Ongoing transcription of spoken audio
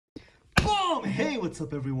Hey, what's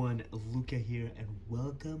up everyone? Luca here and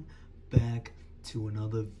welcome back to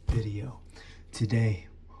another video. Today,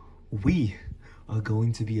 we are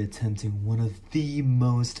going to be attempting one of the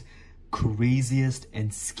most craziest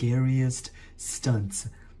and scariest stunts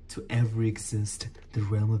to ever exist in the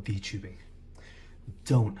realm of VTubing.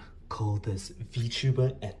 Don't call this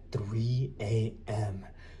VTuber at 3 a.m.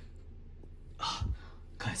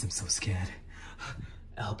 Guys, I'm so scared.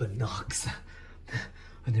 Alubarn Nox.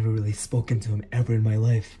 I've never really spoken to him ever in my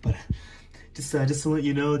life, but just to let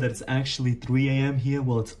you know that it's actually 3 a.m. here.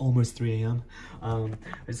 Well, it's almost 3 a.m. I'm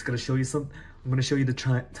just gonna show you I'm gonna show you the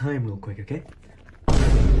time real quick, okay?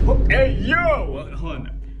 Oh, hey, yo! Hold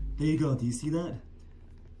on. There you go. Do you see that?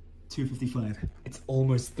 2:55. It's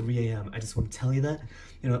almost 3 a.m. I just want to tell you that.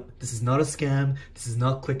 You know, this is not a scam. This is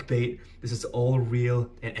not clickbait. This is all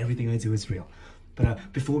real, and everything I do is real.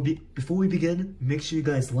 But before we begin, make sure you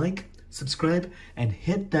guys like, subscribe, and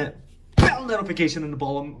hit that bell notification in the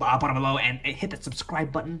bottom below, and hit that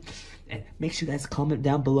subscribe button. And make sure you guys comment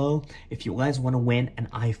down below if you guys want to win an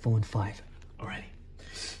iPhone 5. Alrighty.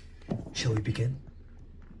 Shall we begin?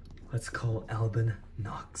 Let's call Alubarn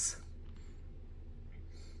Nox.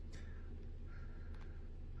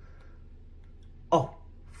 Oh,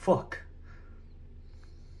 fuck.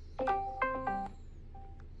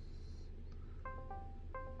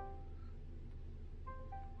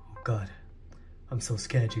 God, I'm so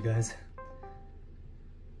scared, you guys.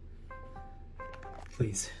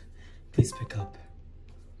 Please pick up.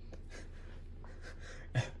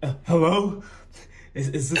 Hello?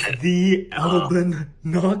 Is this the Alubarn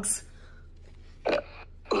Nox?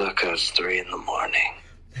 Look, it's 3 in the morning.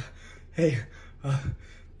 Hey, I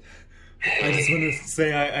just want to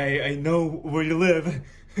say I know where you live.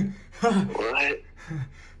 What?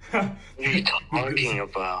 What are you talking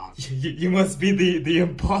about? You must be the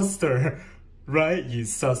imposter, right? You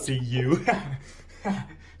sussy you.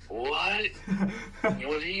 What? What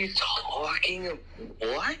are you talking about?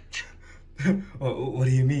 What? What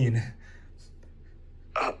do you mean?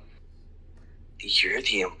 You're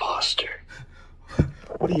the imposter.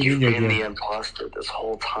 What do you You've mean been you're the imposter this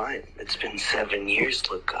whole time. It's been 7 years,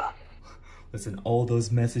 Luca. Listen, all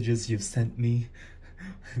those messages you've sent me,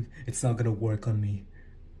 it's not gonna work on me,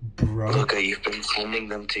 bro. Luca, you've been sending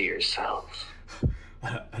them to yourself.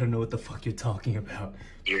 I don't know what the fuck you're talking about.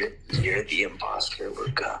 You're the imposter,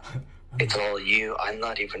 Luca. It's all you. I'm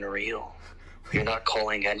not even real. You're not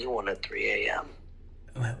calling anyone at 3 a.m.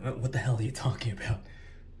 What the hell are you talking about?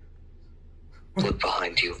 Look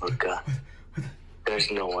behind you, Luca. There's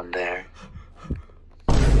no one there.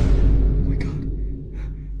 Oh my god.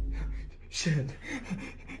 Shit.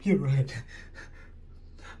 You're right.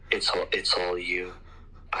 It's all you.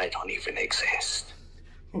 I don't even exist.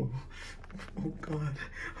 Oh god.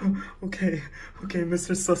 Okay,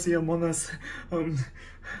 Mr. Sussy Among Us.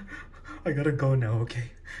 I gotta go now, okay?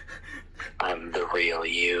 I'm the real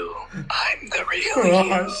you. I'm the real you.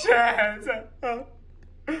 Oh shit!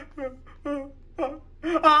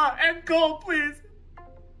 End call, please!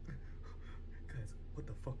 Guys, what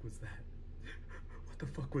the fuck was that? What the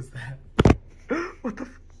fuck was that? What the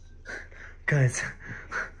Guys,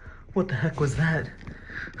 what the heck was that?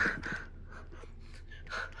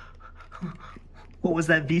 What was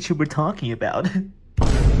that VTuber talking about?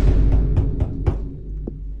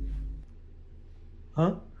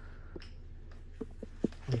 Huh?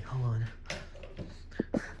 Wait, hold on.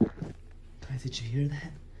 Guys, did you hear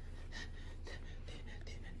that?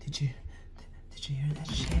 Did you hear that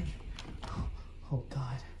shit? Oh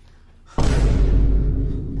god. What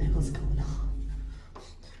the hell's going on?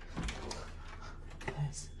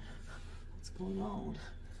 Guys, what's going on?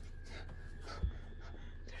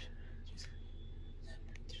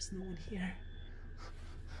 There's no one here.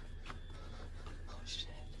 Oh shit.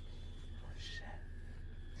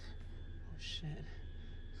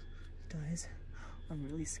 Guys, I'm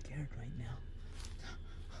really scared right now.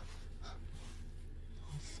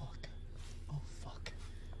 Oh fuck.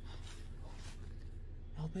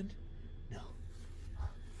 Alubarn? No.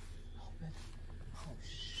 Alubarn? Oh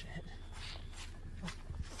shit. Oh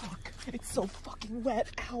fuck. It's so fucking wet.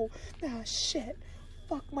 Ow. Ah shit.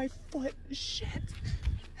 Fuck my foot. Shit.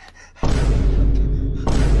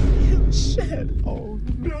 Shit. Oh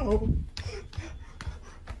no.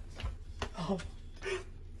 Oh.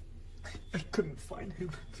 I couldn't find him.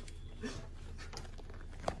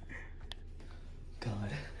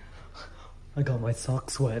 God. I got my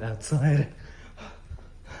socks wet outside.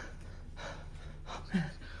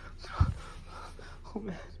 Oh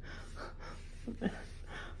man.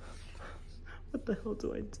 What the hell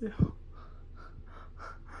do I do?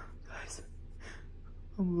 Guys,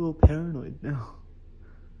 I'm a little paranoid now.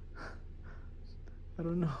 I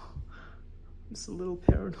don't know. I'm just a little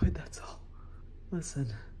paranoid, that's all.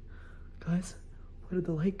 Listen, guys, where did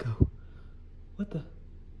the light go? What the?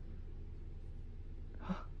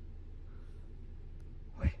 Huh?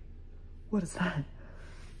 Wait, what is that?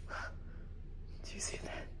 Do you see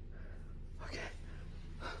that? Okay.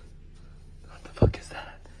 What the fuck is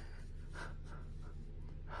that?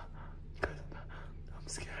 Good. I'm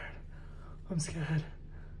scared. I'm scared.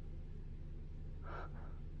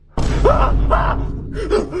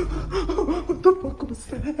 What the fuck was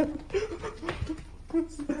that? What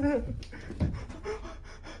was that?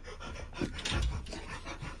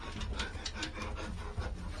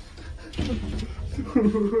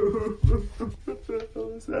 What the hell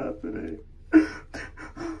is happening?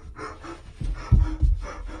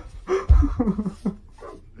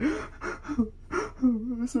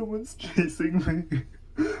 Someone's chasing me.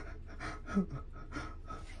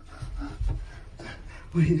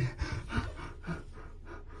 Wait.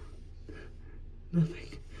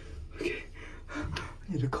 Nothing. Okay.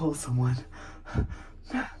 I need to call someone.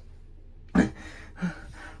 God.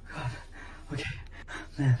 Okay.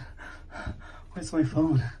 Man. Where's my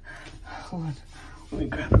phone? Hold on. Let me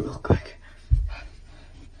grab it real quick.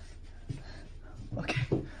 Okay.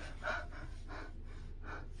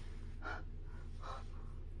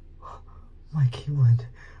 Mike Eveland.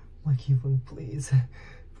 Mike Eveland, please.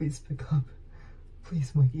 Please pick up.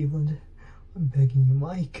 Please, Mike Eveland. I'm begging you,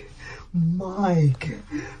 Mike. Mike,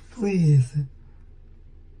 please.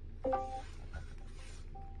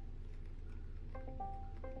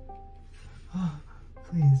 Oh,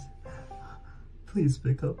 please. Please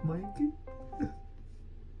pick up, Mike.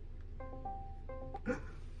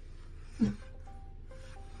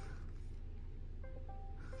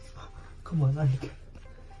 Come on, Mike.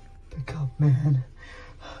 Pick up, man.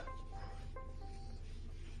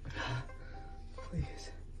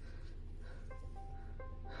 Please.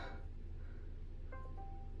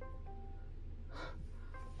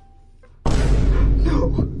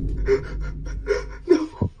 No.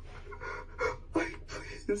 No. Mike,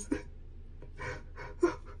 please.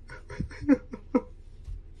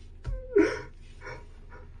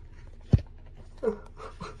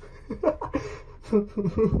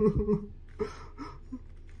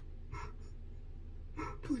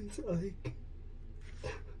 Please, Ike.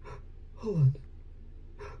 Hold on.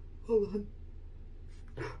 Hold on.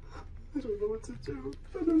 I don't know what to do.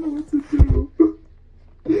 I don't know what to do.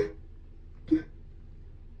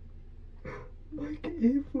 Mike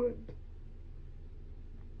Eveland.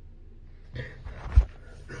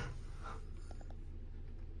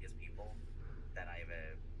 Is people that I've,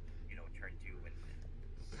 turned to and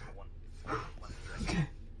I want Okay.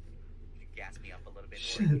 you gas me up a little bit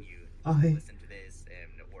Shit, more. You I listen to this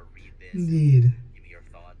or read this. need Give me your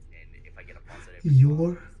thoughts, and if I get a positive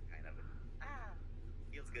your response, kind of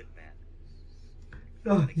feels good, man.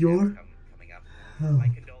 your coming up. help. My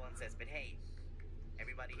condolences, but hey,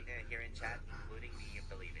 everybody here in chat, including me,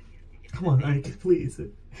 believe in you. You get Come on, the Ike, thing. please. I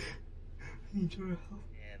need your help.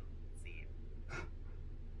 And let's see.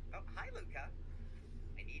 Oh, hi, Luca.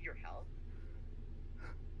 I need your help.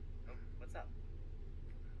 Oh, what's up?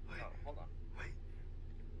 Wait. Oh, hold on.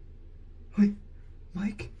 Wait,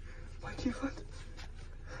 Mike? Mike Eveland?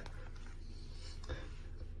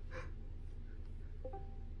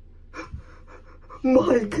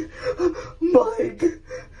 Mike! Mike!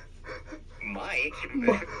 Mike?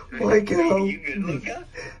 Mike, help You good, me. Luca?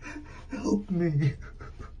 Help me.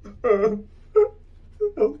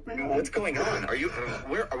 Help me. What's going on? Are you?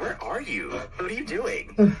 Where are you? What are you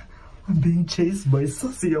doing? I'm being chased by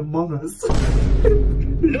Sussy Among Us.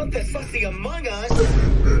 Not the sussy among us.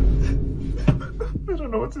 I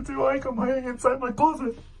don't know what to do, Ike. I'm hiding inside my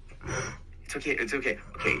closet. It's okay. It's okay.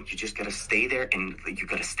 Okay, you just gotta stay there, and you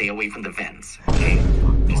gotta stay away from the vents. Okay,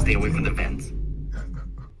 just stay away from the vents.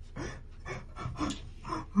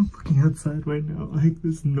 I'm looking outside right now. Ike,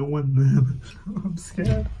 there's no one there. I'm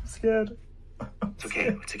scared. I'm scared. It's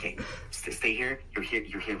okay. It's okay. Stay here. You're here.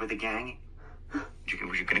 You're here with the gang.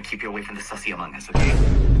 You're gonna keep you away from the sussy among us. Okay? I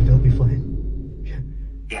think I'll be fine.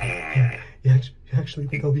 Yeah. You actually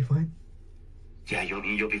think I'll be fine? Yeah,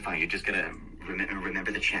 you'll be fine. You're just gonna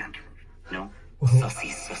remember the chant. No? Well,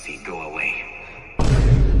 Sussy, go away.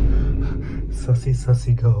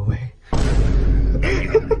 Sussy, go away.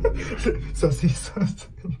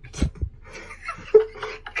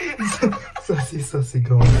 Sussy, Sussy,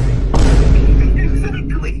 go away.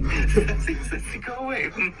 Exactly. Sussy, go away.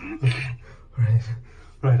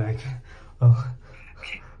 Right, Ike. I'll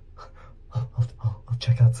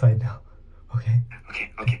check outside now. Okay?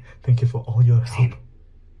 Okay. Thank you for all your help.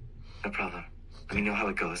 No problem. Let me know how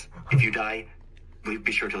it goes. If you die,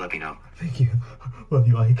 Be sure to let me know. Thank you. Love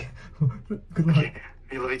you, Ike. Good luck. Okay.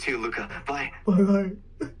 I love you too, Luca. Bye. Bye.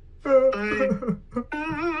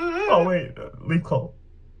 Oh wait, leave call.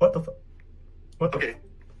 What the fuck? What the? Okay.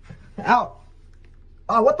 Ow!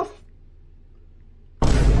 Oh, what the?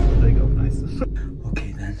 There you go. Nice.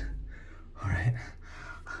 Okay then. All right.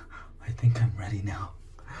 I think I'm ready now.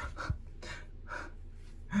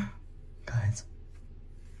 Guys.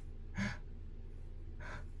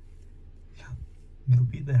 You'll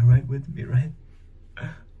be there right with me, right?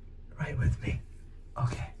 Right with me.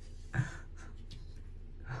 Okay.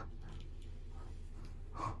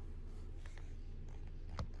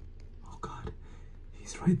 Oh God,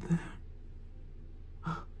 he's right there.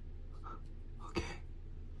 Okay.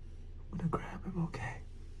 I'm gonna grab him, okay?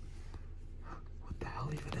 What the hell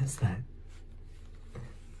even is that?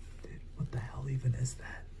 Dude, what the hell even is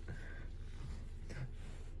that?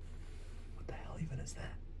 What the hell even is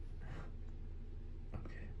that?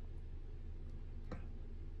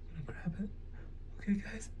 Grab it. Okay,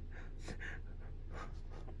 guys.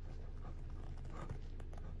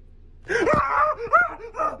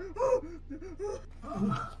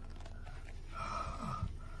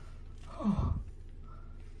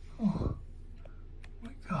 Oh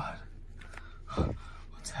my God.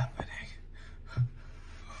 What's happening?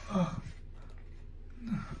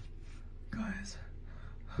 Guys.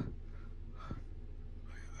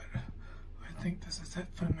 I think this is it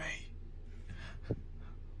for me.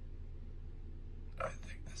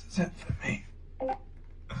 Is it for me?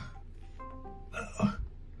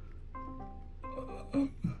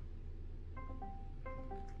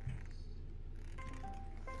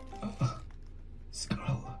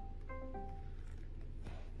 Scarlet.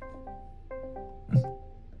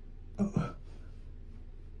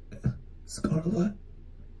 Scarlet?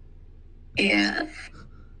 Yeah.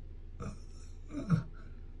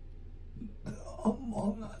 The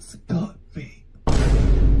Among Us got me.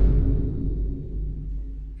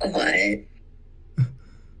 What?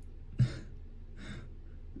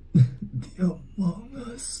 The Among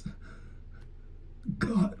Us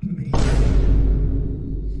got me.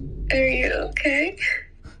 Are you okay?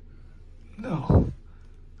 No.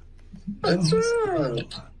 What's No, wrong?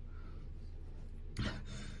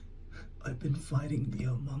 I've been fighting the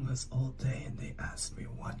Among Us all day and they asked me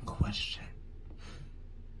one question.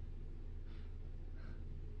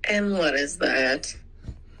 And what is that?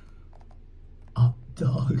 Up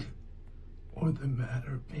dog or the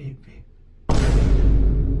matter baby?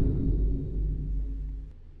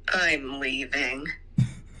 I'm leaving.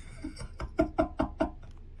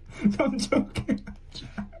 I'm joking.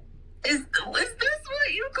 Was this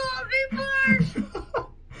what you called me for?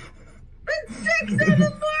 It's 6 in the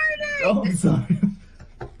morning! Oh, I'm sorry.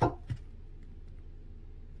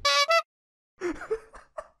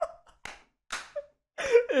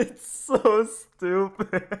 It's so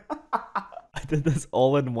stupid. I did this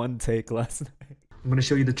all in one take last night. I'm gonna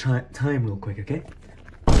show you the time real quick, okay?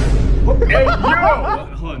 Hey, yo!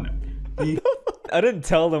 Hold on. I didn't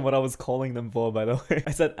tell them what I was calling them for, by the way.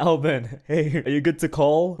 I said, Albin, hey, are you good to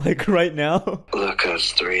call? Like, right now? Look,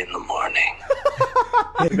 it's 3 in the morning.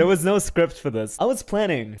 There was no script for this. I was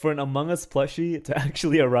planning for an Among Us plushie to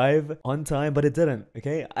actually arrive on time, but it didn't,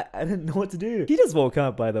 okay? I didn't know what to do. He just woke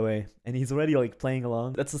up, by the way, and he's already, like, playing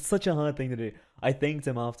along. That's such a hard thing to do. I thanked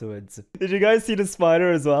him afterwards. Did you guys see the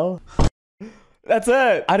spider as well? That's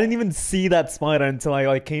it. I didn't even see that spider until I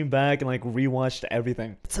like came back and like rewatched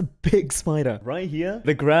everything. It's a big spider. Right here,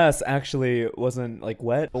 the grass actually wasn't like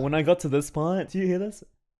wet, but when I got to this part, do you hear this?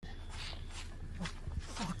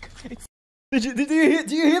 Fuck. Do you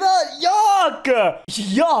hear that? Yuck!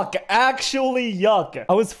 Yuck! Actually yuck.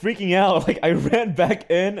 I was freaking out. Like I ran back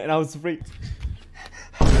in and I was freaked.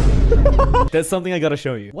 There's something I gotta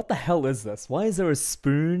show you. What the hell is this? Why is there a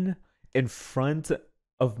spoon in front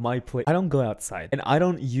of my plate? I don't go outside and I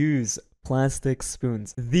don't use plastic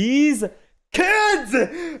spoons. These kids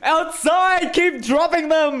outside keep dropping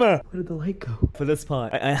them. Where did the light go? For this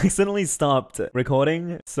part, I accidentally stopped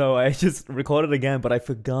recording, so I just recorded again, but I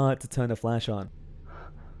forgot to turn the flash on.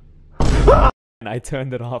 And I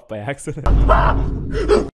turned it off by accident.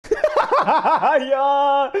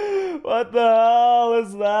 Yeah, what the hell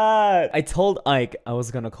is that? I told Ike I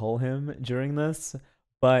was gonna call him during this,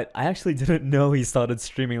 but I actually didn't know he started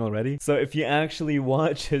streaming already. So if you actually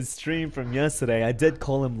watch his stream from yesterday, I did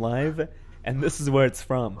call him live, and this is where it's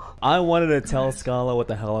from. I wanted to tell Scarla what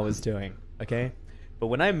the hell I was doing, okay? But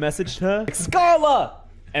when I messaged her, like, Scarla!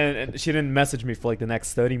 And she didn't message me for like the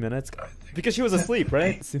next 30 minutes because she was asleep,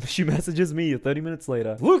 right? So she messages me 30 minutes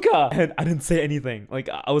later, LUCA! And I didn't say anything. Like,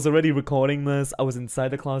 I was already recording this. I was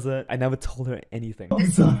inside the closet. I never told her anything. I'm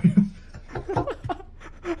sorry.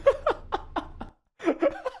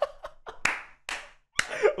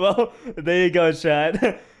 Well, there you go,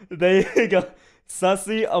 chat. There you go.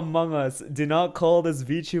 Sussy among us. Do not call this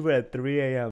VTuber at 3 a.m.